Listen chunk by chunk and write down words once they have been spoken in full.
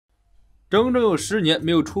整整有10年没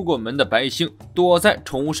有出过门的白星躲在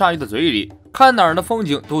宠物鲨鱼的嘴里，看哪儿的风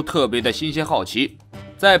景都特别的新鲜好奇。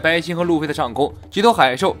在白星和路飞的上空，几头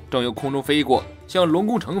海兽正由空中飞过，向龙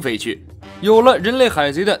宫城飞去。有了人类海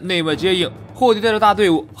贼的内外接应，霍迪带着大队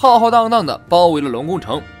伍浩浩荡荡地包围了龙宫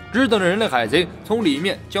城，只等着人类海贼从里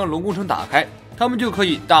面将龙宫城打开，他们就可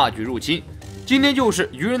以大举入侵。今天就是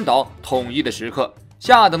鱼人岛统一的时刻，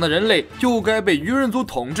下等的人类就该被鱼人族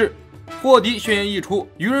统治。霍迪宣言一出，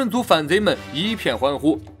鱼人族反贼们一片欢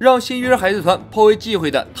呼，让新鱼人海贼团颇为忌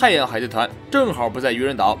讳的太阳海贼团正好不在鱼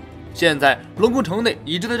人岛。现在龙宫城内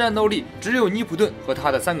已知的战斗力只有尼普顿和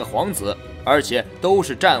他的3个皇子，而且都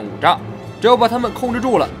是战五渣，只要把他们控制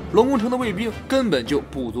住了，龙宫城的卫兵根本就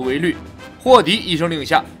不足为虑。霍迪一声令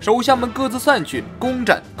下，手下们各自散去，攻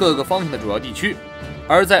占各个方向的主要地区。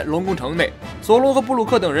而在龙宫城内，索隆和布鲁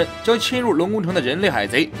克等人将侵入龙宫城的人类海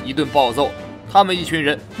贼一顿暴揍。他们一群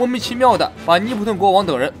人莫名其妙地把尼普顿国王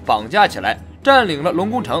等人绑架起来，占领了龙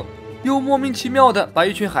宫城，又莫名其妙地把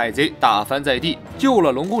一群海贼打翻在地，救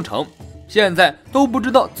了龙宫城。现在都不知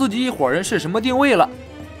道自己一伙人是什么定位了。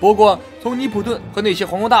不过从尼普顿和那些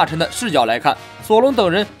皇宫大臣的视角来看，索隆等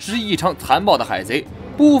人是异常残暴的海贼，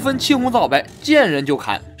不分青红皂白，见人就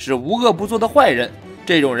砍，是无恶不作的坏人。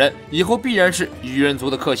这种人以后必然是鱼人族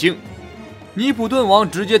的克星。尼普顿王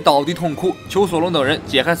直接倒地痛哭，求索隆等人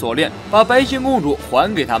解开锁链，把白星公主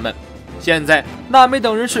还给他们。现在娜美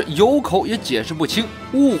等人是有口也解释不清，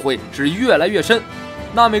误会是越来越深。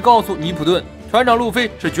娜美告诉尼普顿，船长路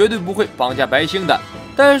飞是绝对不会绑架白星的，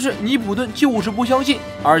但是尼普顿就是不相信，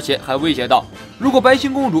而且还威胁道，如果白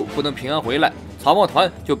星公主不能平安回来，草帽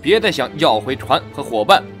团就别再想要回船和伙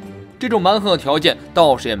伴。这种蛮横的条件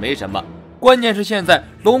倒是也没什么，关键是现在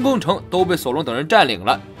龙宫城都被索隆等人占领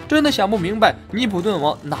了，真的想不明白尼普顿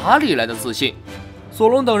王哪里来的自信。索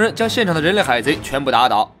隆等人将现场的人类海贼全部打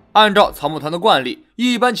倒，按照草木团的惯例，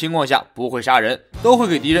一般情况下不会杀人，都会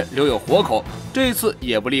给敌人留有活口，这次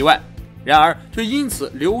也不例外。然而却因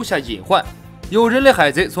此留下隐患，有人类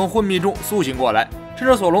海贼从昏迷中苏醒过来，趁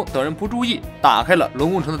着索隆等人不注意，打开了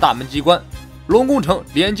龙宫城的大门机关。龙宫城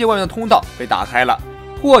连接外面的通道被打开了，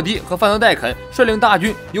霍迪和范德戴肯率领大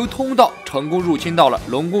军由通道成功入侵到了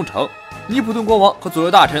龙宫城。尼普顿国王和左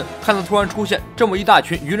右大臣看到突然出现这么一大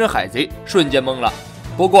群鱼人海贼，瞬间懵了。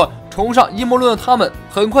不过崇尚阴谋论的他们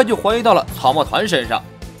很快就怀疑到了草帽团身上，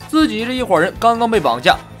自己这一伙人刚刚被绑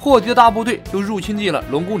架，霍迪的大部队就入侵进了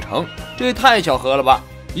龙宫城，这也太巧合了吧，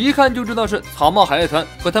一看就知道是草帽海贼团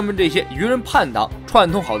和他们这些鱼人叛党串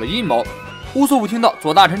通好的阴谋。乌索普听到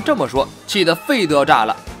左大臣这么说，气得肺都要炸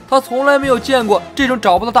了，他从来没有见过这种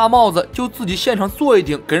找不到大帽子就自己现场做一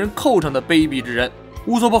顶给人扣上的卑鄙之人。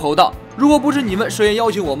乌索普吼道，如果不是你们设宴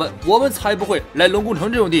邀请我们，我们才不会来龙宫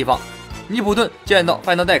城这种地方。尼普顿见到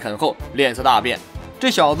范德戴肯后脸色大变，这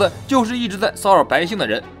小子就是一直在骚扰白星的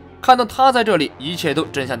人，看到他在这里，一切都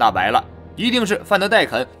真相大白了，一定是范德戴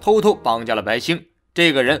肯偷偷绑架了白星。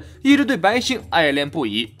这个人一直对白星爱恋不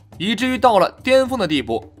已，以至于到了巅峰的地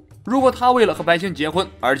步。如果他为了和白星结婚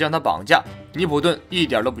而将他绑架，尼普顿一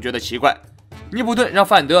点都不觉得奇怪。尼普顿让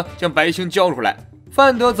范德将白星交出来，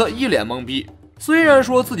范德则一脸懵逼。虽然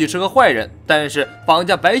说自己是个坏人，但是绑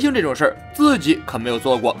架白星这种事儿自己可没有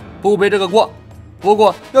做过，不背这个锅。不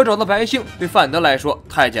过要找到白星对范德来说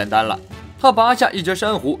太简单了，他拔下一截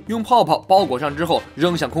珊瑚，用泡泡包裹上之后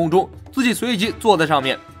扔向空中，自己随即坐在上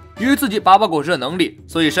面。由于自己拔果实的能力，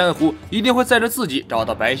所以珊瑚一定会载着自己找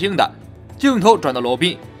到白星的。镜头转到罗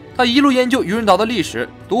宾，他一路研究鱼人岛的历史，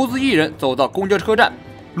独自一人走到公交车站。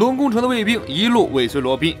龙宫城的卫兵一路尾随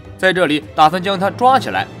罗宾，在这里打算将他抓起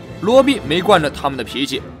来。罗宾没惯着他们的脾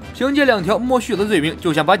气，凭借2条莫须有的罪名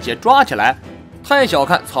就想把姐抓起来，太小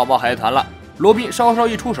看草帽海贼团了。罗宾稍稍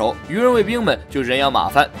一出手，鱼人卫兵们就人仰马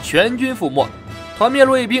翻，全军覆没。团灭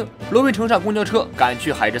了卫兵，罗宾乘上公交车赶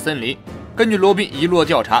去海之森林。根据罗宾一路的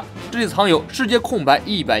调查，这里藏有世界空白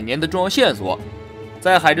100年的重要线索。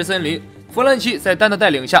在海之森林，弗兰奇在丹的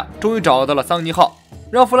带领下终于找到了桑尼号。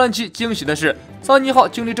让弗兰奇惊喜的是，桑尼号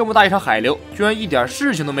经历这么大一场海流，居然一点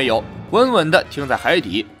事情都没有，稳稳地停在海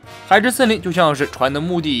底。海之森林就像是船的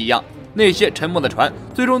墓地一样，那些沉没的船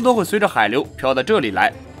最终都会随着海流飘到这里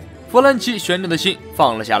来。弗兰奇悬着的心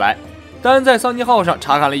放了下来，丹在桑尼号上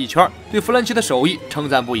查看了一圈，对弗兰奇的手艺称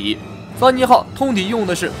赞不已。桑尼号通体用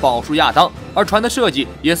的是宝树亚当，而船的设计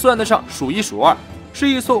也算得上数1数2，是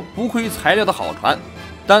一艘不愧于材料的好船。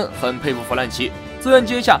丹很佩服弗兰奇，自愿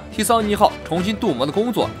接下替桑尼号重新镀膜的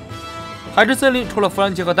工作。海之森林除了弗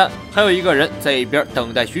兰奇和丹，还有一个人在一边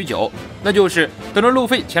等待许久，那就是等着路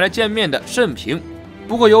飞前来见面的慎平。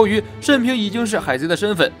不过由于慎平已经是海贼的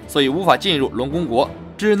身份，所以无法进入龙宫国，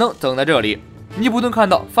只能等在这里。尼普顿看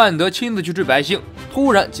到范德亲自去追白星，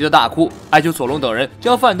突然急得大哭，哀求索隆等人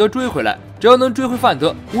将范德追回来。只要能追回范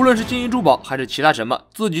德，无论是金银珠宝还是其他什么，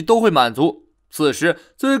自己都会满足。此时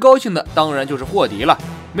最高兴的当然就是霍迪了。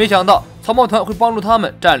没想到草帽团会帮助他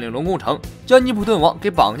们占领龙宫城，将尼普顿王给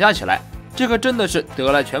绑架起来。这可真的是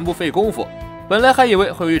得来全不费功夫。本来还以为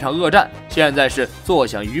会有一场恶战，现在是坐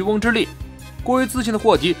享渔翁之利。过于自信的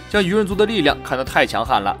霍迪将鱼人族的力量看得太强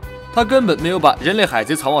悍了，他根本没有把人类海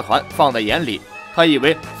贼草帽团放在眼里。他以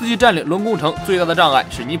为自己占领龙宫城最大的障碍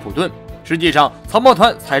是尼普顿，实际上草帽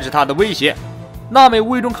团才是他的威胁。娜美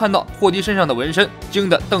无意中看到霍迪身上的纹身，惊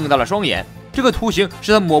得瞪大了双眼。这个图形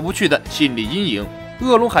是他抹不去的心理阴影，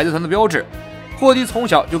恶龙海贼团的标志。霍迪从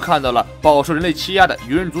小就看到了饱受人类欺压的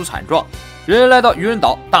鱼人族惨状，人类来到鱼人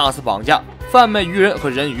岛大肆绑架、贩卖鱼人和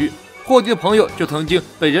人鱼。霍迪的朋友就曾经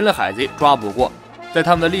被人类海贼抓捕过，在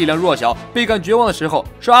他们的力量弱小、倍感绝望的时候，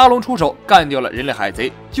是阿龙出手干掉了人类海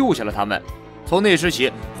贼，救下了他们。从那时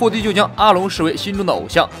起，霍迪就将阿龙视为心中的偶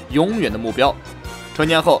像，永远的目标。成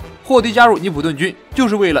年后，霍迪加入尼普顿军，就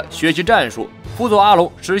是为了学习战术，辅佐阿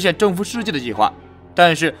龙实现征服世界的计划。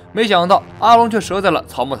但是没想到阿龙却折在了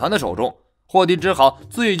草帽团的手中，霍迪只好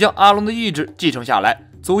自己将阿龙的意志继承下来，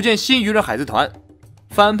组建新鱼人海贼团。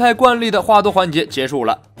反派惯例的话多环节结束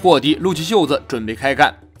了，霍迪撸起袖子准备开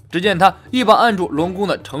干。只见他一把按住龙宫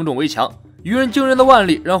的承重围墙，鱼人惊人的腕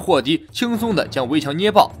力让霍迪轻松地将围墙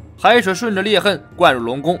捏爆，海水顺着裂痕灌入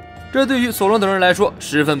龙宫，这对于索隆等人来说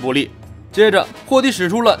十分不利。接着霍迪使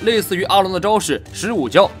出了类似于阿龙的招式15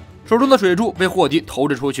跤，手中的水柱被霍迪投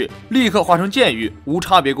掷出去，立刻化成箭雨，无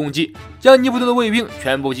差别攻击，将尼普顿的卫兵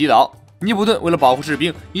全部击倒。尼普顿为了保护士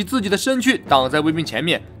兵，以自己的身躯挡在卫兵前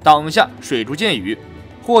面，挡下水柱箭雨。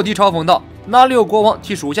霍迪嘲讽道：“哪里有国王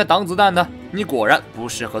替属下挡子弹呢？你果然不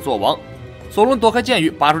适合做王。”索隆躲开箭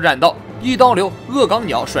雨，拔出战刀，一刀流恶港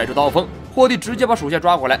鸟甩出刀锋。霍迪直接把属下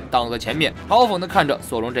抓过来，挡在前面，嘲讽地看着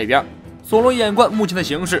索隆这边。索隆眼观目前的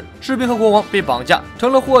形势，士兵和国王被绑架，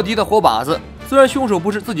成了霍迪的活靶子。虽然凶手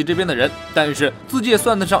不是自己这边的人，但是自己也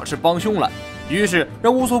算得上是帮凶了。于是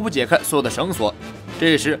让乌索普解开所有的绳索。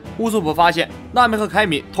这时乌索普发现娜美和凯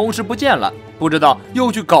米同时不见了，不知道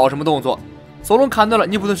又去搞什么动作。索隆砍断了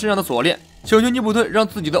尼普顿身上的锁链，请求尼普顿让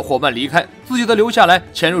自己的伙伴离开，自己则留下来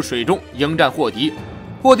潜入水中迎战霍迪。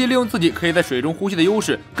霍迪利用自己可以在水中呼吸的优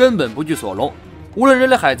势，根本不惧索隆。无论人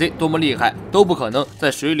类海贼多么厉害，都不可能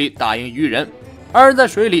在水里打赢鱼人。二人在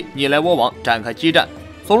水里你来我往展开激战，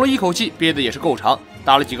索隆一口气憋得也是够长，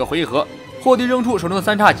打了几个回合。霍迪扔出手中的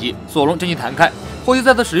三叉戟，索隆将其弹开。霍迪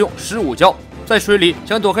再次使用15跤，在水里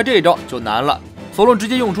想躲开这一招就难了。索隆直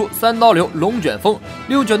接用出3刀流龙卷风，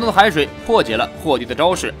利用卷动的海水破解了霍迪的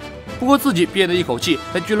招式。不过自己憋的一口气，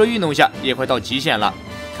在剧烈运动下也快到极限了。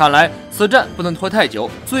看来此战不能拖太久，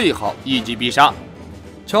最好一击必杀。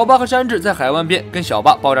乔巴和山治在海湾边跟小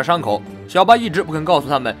巴包扎伤口，小巴一直不肯告诉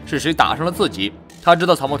他们是谁打伤了自己。他知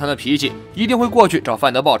道草帽团的脾气，一定会过去找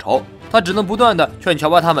范德报仇。他只能不断的劝乔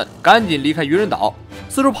巴他们赶紧离开鱼人岛。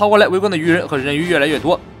四处跑过来围观的鱼人和人鱼越来越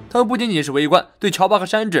多，他们不仅仅是围观，对乔巴和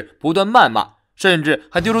山治不断谩骂，甚至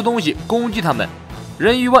还丢出东西攻击他们。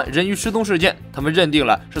人鱼湾人鱼失踪事件，他们认定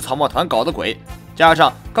了是草帽团搞的鬼，加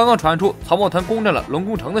上刚刚传出草帽团攻占了龙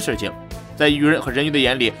宫城的事情，在鱼人和人鱼的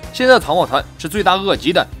眼里，现在的草帽团是罪大恶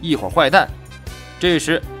极的一伙坏蛋。这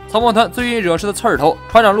时草帽团最愿意惹事的刺儿头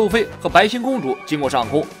船长路飞和白星公主经过上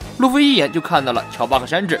空，路飞一眼就看到了乔巴和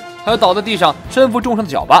山治，还有倒在地上身负重伤的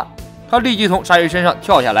小巴。他立即从鲨鱼身上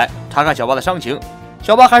跳下来查看小巴的伤情，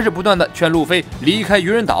小巴还是不断的劝路飞离开鱼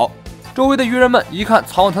人岛。周围的鱼人们一看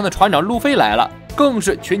草帽团的船长路飞来了，更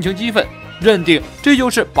是群情激愤，认定这就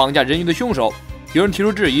是绑架人鱼的凶手。有人提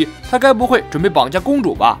出质疑，他该不会准备绑架公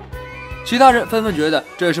主吧？其他人纷纷觉得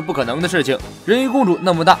这是不可能的事情，人鱼公主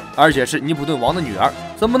那么大，而且是尼普顿王的女儿，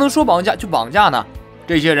怎么能说绑架就绑架呢？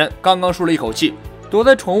这些人刚刚舒了一口气，躲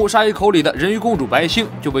在宠物鲨鱼口里的人鱼公主白星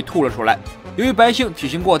就被吐了出来。由于白星体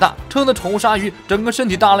型过大，撑得宠物鲨鱼整个身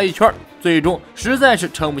体大了一圈，最终实在是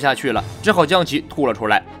撑不下去了，只好将其吐了出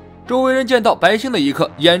来。周围人见到白星的一刻，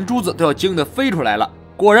眼珠子都要惊得飞出来了。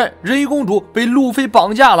果然人鱼公主被路飞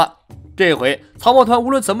绑架了。这回草帽团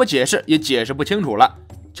无论怎么解释也解释不清楚了。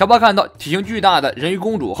乔巴看到体型巨大的人鱼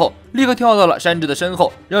公主后，立刻跳到了山治的身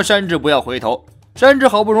后，让山治不要回头。山治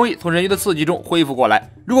好不容易从人鱼的刺激中恢复过来，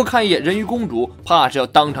如果看一眼人鱼公主，怕是要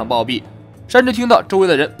当场暴毙。山治听到周围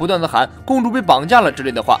的人不断的喊公主被绑架了之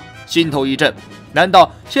类的话，心头一震，难道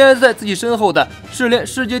现在在自己身后的是连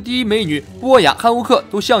世界第一美女波雅汉乌克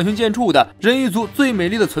都相形见绌的人鱼族最美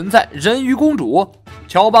丽的存在人鱼公主？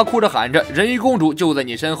乔巴哭着喊着人鱼公主就在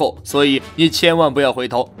你身后，所以你千万不要回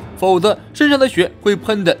头，否则身上的血会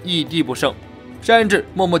喷得一滴不剩。山治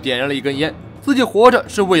默默点燃了一根烟，自己活着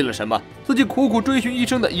是为了什么？自己苦苦追寻一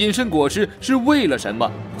生的隐身果实是为了什么？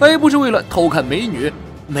还不是为了偷看美女？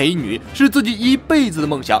美女是自己一辈子的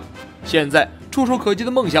梦想，现在触手可及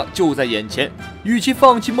的梦想就在眼前。与其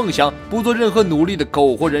放弃梦想，不做任何努力的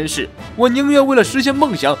苟活人世，我宁愿为了实现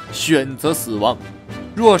梦想选择死亡。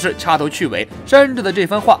若是掐头去尾，山治的这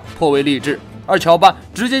番话颇为励志，而乔巴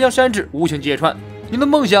直接将山治无情揭穿：“你的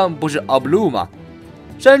梦想不是 a blue 吗？”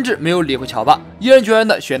山治没有理会乔巴，毅然决然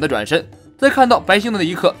地选择转身。在看到白星的那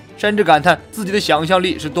一刻，山治感叹自己的想象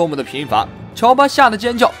力是多么的贫乏。乔巴吓得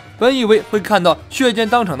尖叫，本以为会看到血溅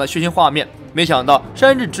当场的血腥画面，没想到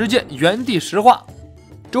山治直接原地石化。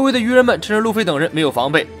周围的鱼人们趁着路飞等人没有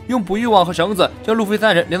防备，用捕鱼网和绳子将路飞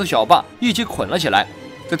三人连同小巴一起捆了起来。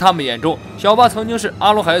在他们眼中，小巴曾经是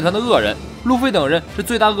阿龙海贼团的恶人，路飞等人是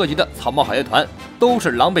罪大恶极的草帽海贼团，都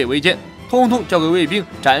是狼狈为奸，通通交给卫兵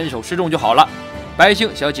斩首示众就好了。白星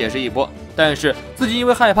想解释一波，但是自己因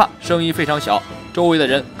为害怕，声音非常小，周围的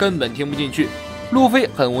人根本听不进去。路飞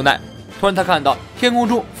很无奈，突然他看到天空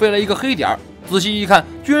中飞来一个黑点，仔细一看，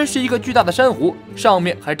居然是一个巨大的珊瑚，上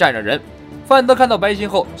面还站着人。范德看到白星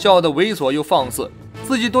后，笑得猥琐又放肆，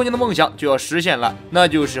自己多年的梦想就要实现了，那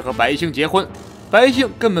就是和白星结婚。白星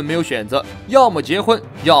根本没有选择，要么结婚，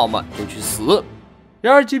要么就去死。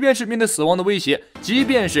然而，即便是面对死亡的威胁，即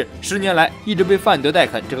便是10年来一直被范德戴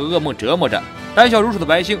肯这个噩梦折磨着，胆小如鼠的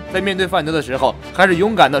白星在面对范德的时候，还是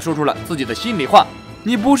勇敢地说出了自己的心里话：“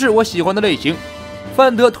你不是我喜欢的类型。”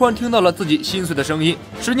范德突然听到了自己心碎的声音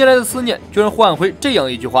，10年来的思念居然换回这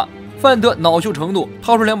样一句话。范德恼羞成怒，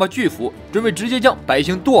掏出2把巨斧，准备直接将白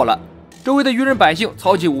星剁了。周围的渔人百姓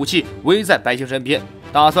操起武器，围在白星身边，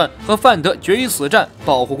打算和范德决一死战，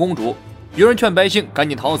保护公主。有人劝白星赶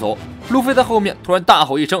紧逃走，路飞在后面突然大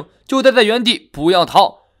吼一声：“就待在原地，不要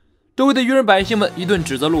逃！”周围的渔人百姓们一顿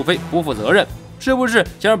指责路飞不负责任，是不是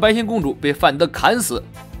想让白星公主被范德砍死？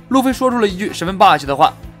路飞说出了一句十分霸气的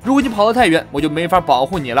话：“如果你跑得太远，我就没法保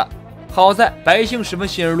护你了。”好在白星十分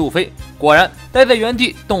信任路飞，果然待在原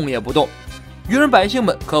地动也不动。渔人百姓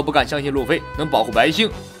们可不敢相信路飞能保护白星，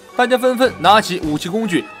大家纷纷拿起武器工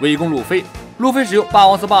具围攻路飞。路飞使用霸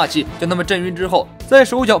王色霸气将他们震晕之后，在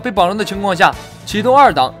手脚被绑着的情况下，启动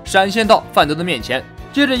2档闪现到范德的面前，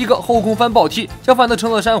接着一个后空翻暴踢将范德承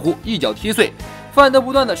载的珊瑚一脚踢碎。范德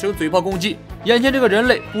不断的使用嘴炮攻击，眼前这个人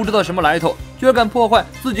类不知道什么来头，居然敢破坏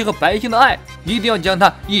自己和白星的爱，一定要将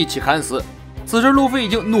他一起砍死。此时路飞已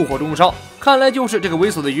经怒火中烧，看来就是这个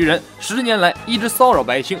猥琐的渔人10年来一直骚扰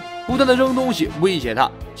白星，不断的扔东西威胁他，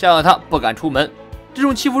吓得他不敢出门。这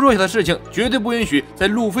种欺负弱小的事情绝对不允许在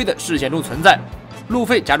路飞的视线中存在。路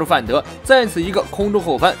飞夹住范德，再次一个空中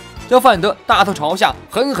后翻，将范德大头朝下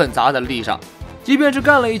狠狠砸在了地上。即便是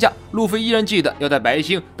干了一架，路飞依然记得要带白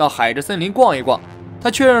星到海之森林逛一逛。他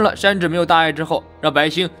确认了山治没有大碍之后，让白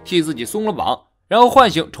星替自己松了绑，然后唤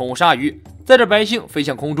醒宠物鲨鱼，载着白星飞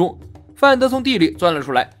向空中。范德从地里钻了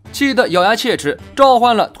出来，气得咬牙切齿，召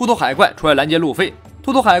唤了秃头海怪出来拦截路飞。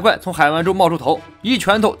秃头海怪从海湾中冒出头，一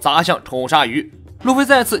拳头砸向宠物鲨鱼。路飞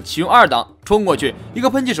再次启用2档冲过去，一个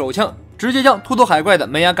喷气手枪直接将秃头海怪的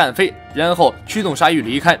门牙干飞，然后驱动鲨鱼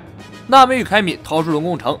离开。娜美与凯米逃出龙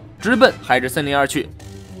宫城，直奔海之森林而去。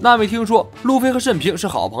娜美听说路飞和慎平是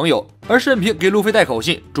好朋友，而慎平给路飞带口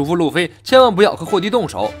信，嘱咐路飞千万不要和霍迪动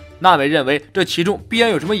手。娜美认为这其中必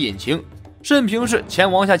然有什么隐情。慎平是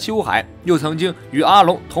前王下七武海，又曾经与阿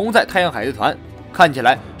龙同在太阳海贼团，看起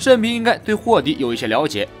来慎平应该对霍迪有一些了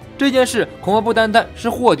解。这件事恐怕不单单是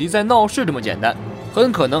霍迪在闹事这么简单，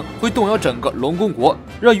很可能会动摇整个龙宫国，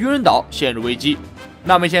让愚人岛陷入危机。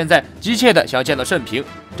娜美现在急切地想要见到慎平，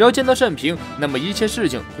只要见到慎平，那么一切事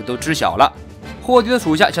情就都知晓了。霍迪的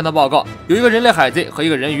属下向他报告，有一个人类海贼和一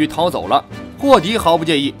个人鱼逃走了。霍迪毫不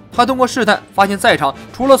介意，他通过试探发现在场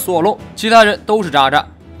除了索隆，其他人都是渣渣，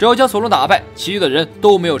只要将索隆打败，其余的人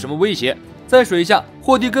都没有什么威胁。在水下，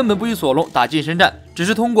霍迪根本不与索隆打近身战，只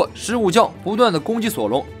是通过15胶不断的攻击索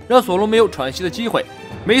隆，让索隆没有喘息的机会。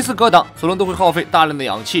每一次格挡，索隆都会耗费大量的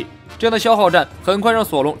氧气，这样的消耗战很快让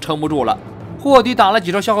索隆撑不住了。霍迪打了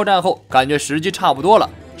几招消耗战后，感觉时机差不多了，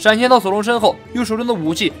闪现到索隆身后，用手中的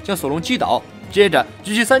武器将索隆击倒，接着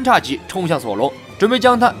举起3叉戟冲向索隆，准备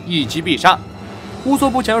将他一击必杀。乌索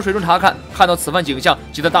普潜入水中查看，看到此番景象，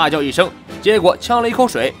急得大叫一声，结果呛了一口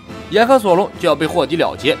水，眼看索隆就要被霍迪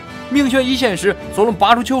了结。命悬一线时，索隆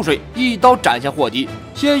拔出秋水，一刀斩向霍迪，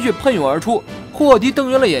鲜血喷涌而出。霍迪瞪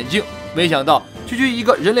圆了眼睛，没想到区区一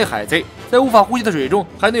个人类海贼，在无法呼吸的水中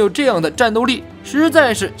还能有这样的战斗力，实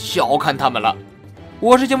在是小看他们了。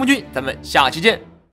我是节目君，咱们下期见。